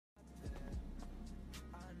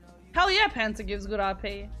Hell yeah, Panther gives good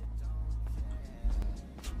RP.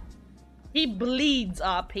 He bleeds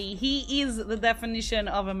RP. He is the definition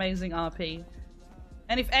of amazing RP.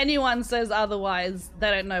 And if anyone says otherwise,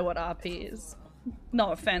 they don't know what RP is.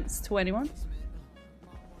 No offense to anyone.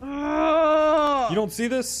 You don't see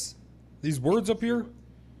this? These words up here?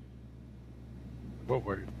 What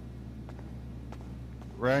word?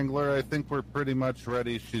 Wrangler, I think we're pretty much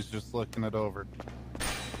ready. She's just looking it over.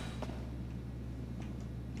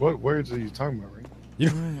 What words are you talking about, right?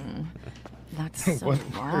 That's so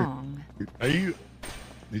wrong. Are you?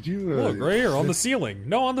 Did you? Look, right here on the ceiling.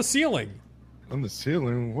 No, on the ceiling. On the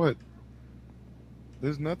ceiling? What?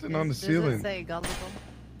 There's nothing on the ceiling. Does it say gullible?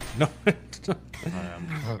 No.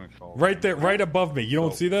 Right there, right above me. You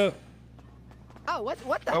don't see that? Oh, what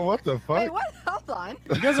the? Oh, what the fuck? Wait, what? Hold on.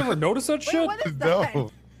 You guys ever notice that shit? What is that?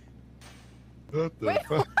 No. What the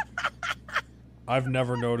fuck? I've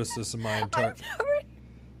never noticed this in my entire...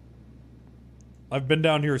 I've been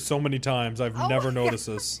down here so many times. I've never noticed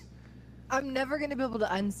this. I'm never gonna be able to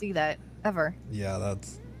unsee that ever. Yeah,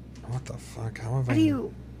 that's... What the fuck? How have How I do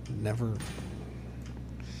you... never...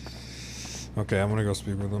 Okay, I'm gonna go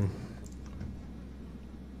speak with him.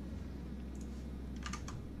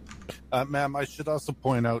 Ma'am, I should also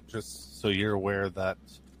point out, just so you're aware, that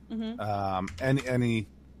any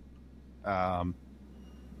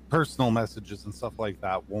personal messages and stuff like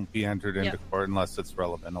that won't be entered into court unless it's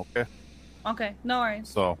relevant, okay? Okay, no worries.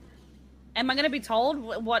 So... Am I going to be told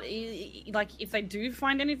what, like, if they do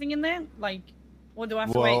find anything in there? Like, or do I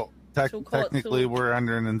have to wait? Technically, we're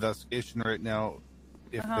under an investigation right now.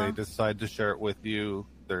 If they decide to share it with you,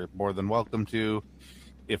 they're more than welcome to.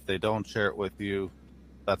 If they don't share it with you,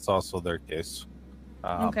 that's also their case.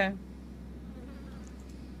 Okay.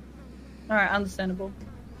 All right, understandable.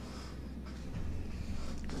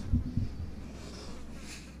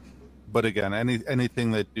 But again,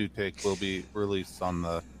 anything they do take will be released on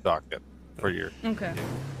the docket for your... Okay.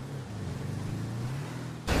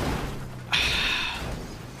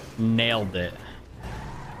 Nailed it.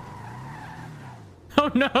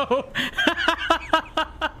 Oh no!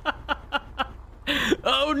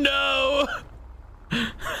 Oh no!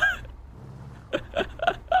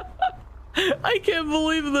 I can't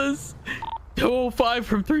believe this. 205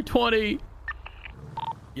 from 320.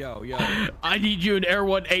 Yo. I need you in Air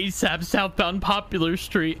 1 ASAP, southbound Popular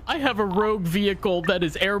Street. I have a rogue vehicle that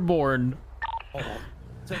is airborne.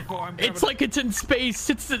 It's like it's in space.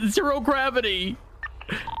 It's at zero gravity.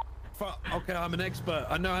 Okay, I'm an expert.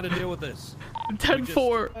 I know how to deal with this.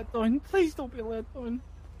 10-4. Please don't be let down.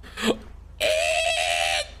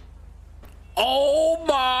 Oh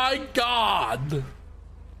my god!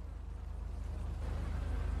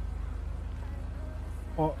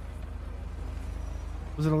 What?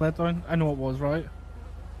 Was it a letdown? I know it was, right?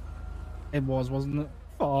 It was, wasn't it?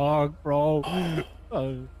 Fuck, bro.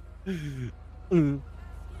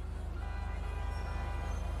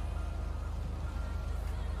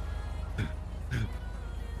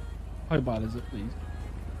 How bad is it, please?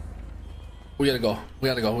 We gotta go.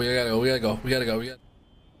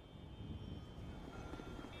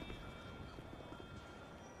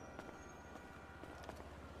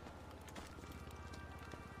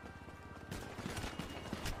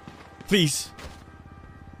 Please.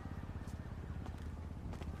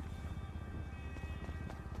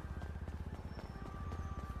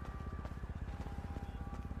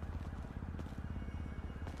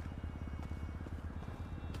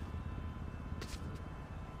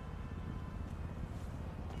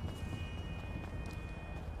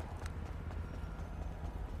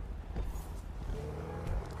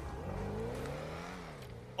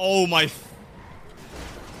 Oh my...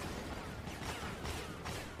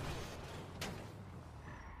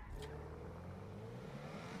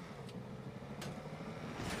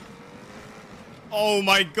 Oh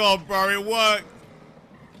my god, bro, it worked!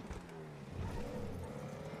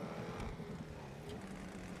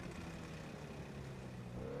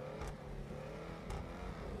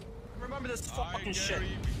 Remember this fucking shit.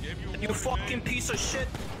 You fucking piece of shit.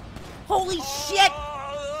 Holy shit!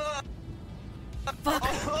 Fuck.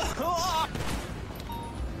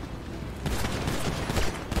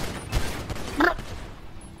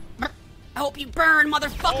 I hope you burn,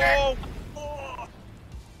 motherfucker!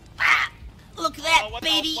 Ah, look at that,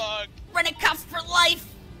 baby! Running cuffs for life!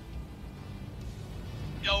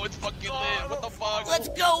 Yo, it's fucking lit. What the fuck? Let's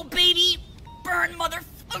go, baby! Burn,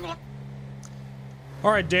 motherfucker!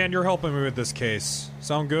 Alright, Dan, you're helping me with this case.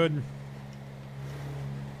 Sound good?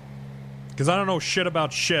 Because I don't know shit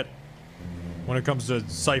about shit when it comes to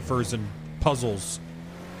ciphers and puzzles.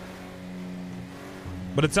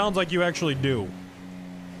 But it sounds like you actually do.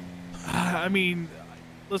 I mean,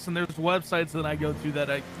 Listen, there's websites that I go to that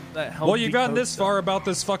help. Well, you gotten decode this stuff. far about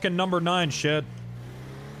this fucking number 9 shit. Why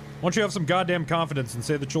don't you have some goddamn confidence and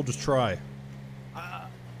say that you'll just try?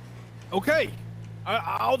 Okay,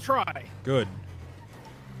 I'll try. Good.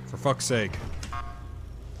 For fuck's sake.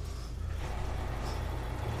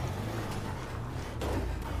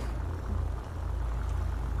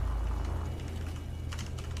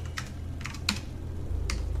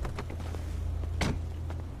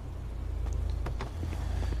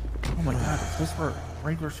 Oh my god, is this where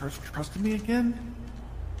Wrangler starts trusting me again?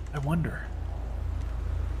 I wonder.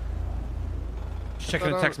 Just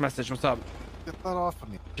checking a text message. What's up? Get that off of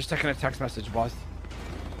me. Just checking a text message, boss.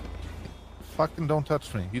 Fucking don't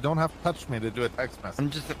touch me. You don't have to touch me to do a text message. I'm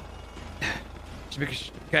just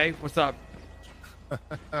because. Okay, what's up?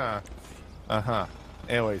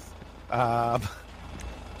 Anyways,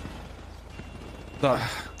 What's up?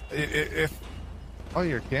 Oh,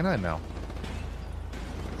 you're a canine now.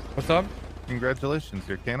 What's up? Congratulations,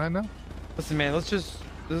 you're a canine now. Listen, man. Let's just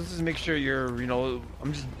make sure you're. You know,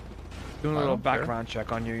 I'm just doing a little background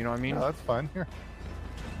check on you. You know what I mean? No, that's fine. Here,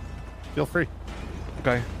 feel free.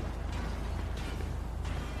 Okay.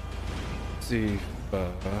 Let's see.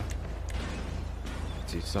 Let's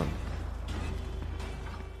see some.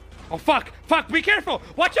 Oh fuck! Fuck! Be careful!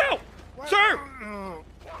 Watch out, sir!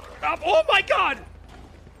 Oh my god!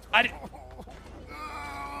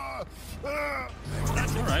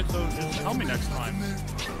 Alright, so just tell me next time.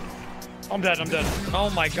 I'm dead.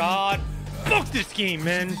 Oh my god! Fuck this game,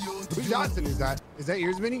 man. Whose Johnson is that? Is that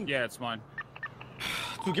yours, Vinny? Yeah, it's mine.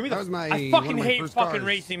 Dude, give me That was my. I fucking hate first fucking cars.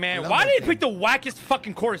 racing, I man. love Why that did they thing. pick the wackest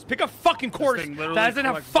fucking course? Pick a fucking course thing that literally doesn't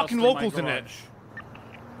have collects fucking dust in my locals in it. garage.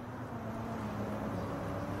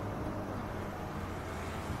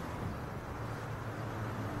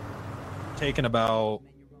 Taking about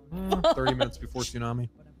 30 minutes before tsunami.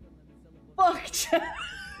 Fuck.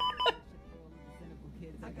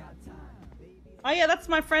 Oh yeah, that's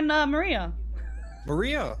my friend Maria.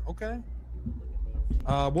 Maria, okay.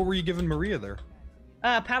 What were you giving Maria there?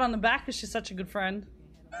 Pat on the back because she's such a good friend.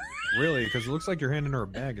 Really? Because it looks like you're handing her a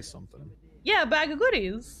bag of something. Yeah, a bag of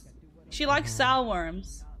goodies. She likes sour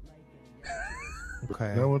worms. Okay.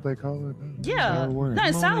 Is that what they call it? Yeah. Sour worms.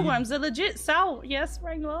 No, sour worms. They're legit sour. Yes,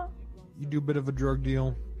 Wrangler. You do a bit of a drug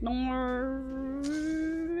deal.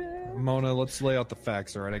 Mona, let's lay out the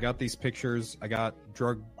facts, all right? I got these pictures. I got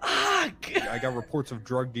I got reports of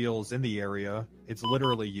drug deals in the area. It's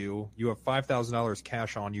literally you. You have $5,000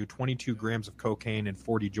 cash on you, 22 grams of cocaine, and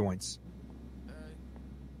 40 joints.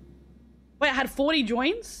 Wait, I had 40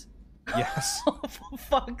 joints? Yes. Oh, for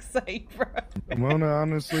fuck's sake, bro. Mona,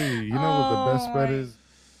 honestly, you know what the best bet is?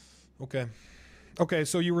 Okay,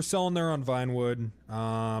 so you were selling there on Vinewood.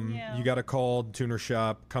 You got a call, tuner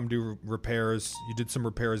shop, come do repairs. You did some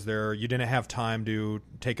repairs there. You didn't have time to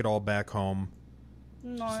take it all back home.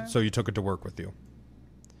 No. So you took it to work with you.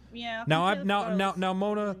 Yeah. Now,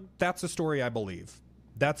 Mona, that's a story I believe.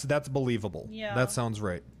 That's believable. Yeah. That sounds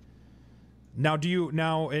right. Now,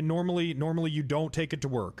 normally you don't take it to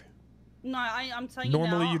work. No, I'm telling you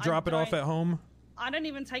Normally now, you drop it off at home. I don't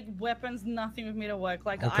even take weapons, nothing with me to work.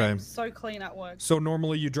 Like, Okay. I'm so clean at work. So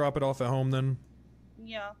normally you drop it off at home then?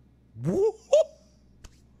 Yeah.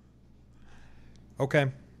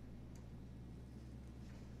 Okay.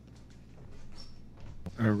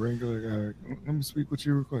 Regular, let me speak with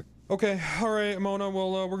you real quick. Okay, all right, Mona.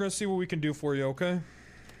 Well, we're gonna see what we can do for you. Okay.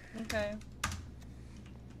 Okay.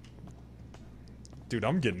 Dude,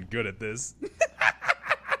 I'm getting good at this.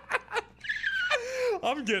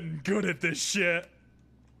 I'm getting good at this shit.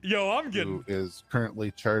 Yo, I'm getting. Who is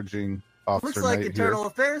currently charging Officer Looks like Knight Internal here.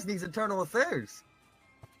 Affairs needs Internal Affairs.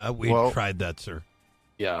 We've tried that, sir.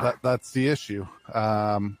 Yeah, that's the issue.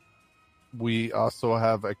 We also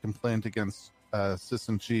have a complaint against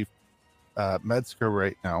Assistant Chief Metzger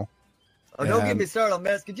right now. Oh, don't get me started on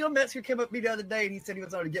Metzger. You know, Metzger came up to me the other day and he said he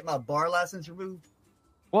was going to get my bar license removed.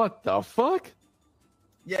 What the fuck?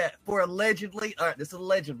 Yeah, for allegedly, all right, this is a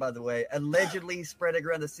legend, by the way, allegedly spreading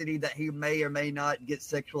around the city that he may or may not get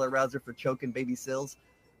sexual arousal for choking baby seals.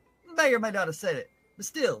 May or may not have said it, but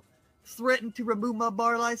still, threatened to remove my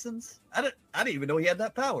bar license? I didn't even know he had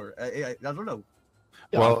that power. I don't know.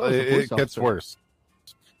 Well, it gets worse.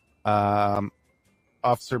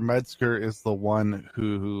 Officer Metzger is the one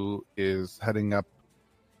who is heading up,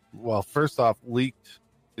 well, first off, leaked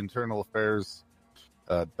internal affairs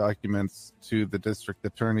documents to the district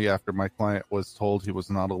attorney after my client was told he was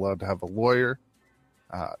not allowed to have a lawyer.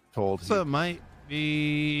 So it might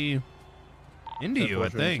be into you, I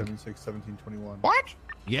think. 1721. What?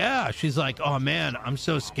 Yeah, she's like, oh man, I'm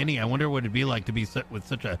so skinny. I wonder what it'd be like to be with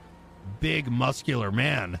such a big, muscular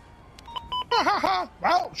man. Ha ha ha.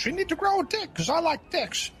 Well, she need to grow a dick, because I like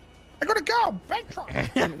dicks. I gotta go. Bankrupt.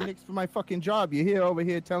 Next for my fucking job. You're here over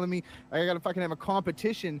here telling me I gotta fucking have a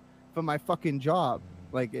competition for my fucking job.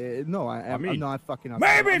 Like, no, I'm not fucking up.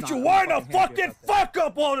 Maybe if you weren't a fucking fuck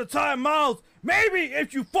up all the time, Miles. Maybe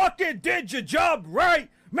if you fucking did your job right.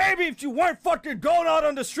 Maybe if you weren't fucking going out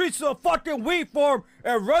on the streets of a fucking wheat farm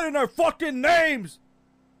and running our fucking names.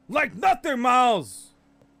 Like nothing, Miles.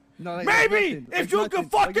 No, like maybe if you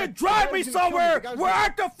could fucking drive me somewhere where I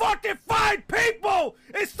could fucking find people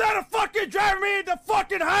instead of fucking driving me in the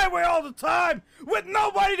fucking highway all the time with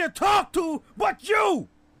nobody to talk to but you.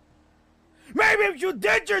 Maybe if you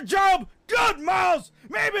did your job good, Miles.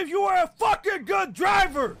 Maybe if you were a fucking good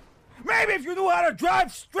driver. Maybe if you knew how to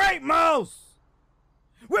drive straight, Miles.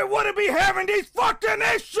 We wouldn't be having these fucking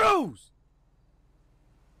issues.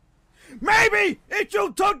 Maybe if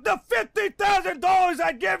you took the $50,000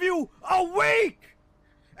 I give you a week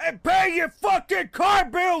and pay your fucking car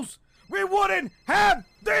bills, we wouldn't have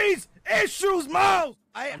these issues, Miles.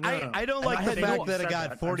 I don't like the fact that I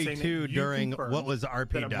got 42 during what was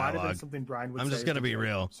RP dialogue. I'm just gonna be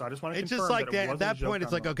real. So I just want to it's just like that. At that point,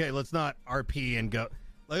 it's like, okay, let's not RP and go.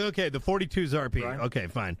 Like, okay, the 42's RP. Right. Okay,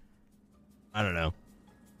 fine. I don't know.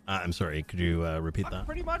 I'm sorry. Could you repeat that?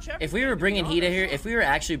 Pretty much. If we were bringing heat here, if we were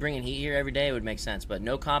actually bringing heat here every day, it would make sense. But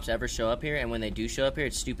no cops ever show up here, and when they do show up here,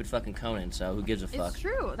 it's stupid fucking Conan. So who gives a fuck? It's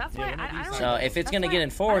true. That's why I don't. So if it's gonna get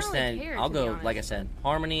enforced, really then care, I'll go. Like I said,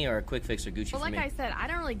 Harmony or Quick Fix or Gucci But for like me. I said, I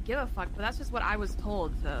don't really give a fuck. But that's just what I was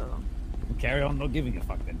told. So. Carry on, not giving a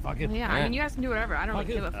fuck then. Fuck it. Well, yeah, I mean, you guys can do whatever. I don't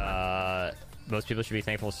really give a fuck. Most people should be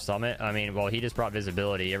thankful for Summit. I mean, well, he just brought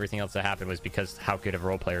visibility. Everything else that happened was because how good of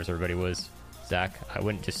role players everybody was. Zach, I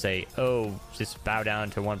wouldn't just say, oh, just bow down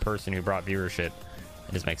to one person who brought viewership.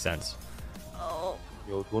 It just makes sense. Oh.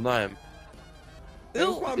 Yo, what's going on?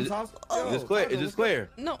 Is this Claire? Is this Claire?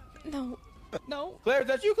 No. Claire, is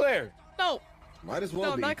that you, Claire? No. Might as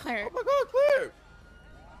well be. No, not Claire. Oh my God, Claire!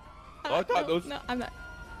 I thought those. No, I'm not.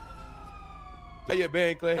 Hey, your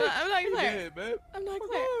man, Claire. I'm not Claire. Hey, man. I'm not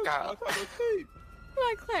Claire. I thought you sleep.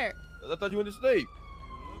 I'm not Claire. I thought you went to sleep.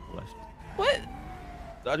 What?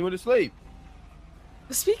 I thought you went to sleep.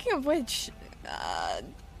 Speaking of which,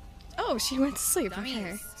 oh, she went to sleep.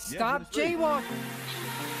 Okay. Stop jaywalking.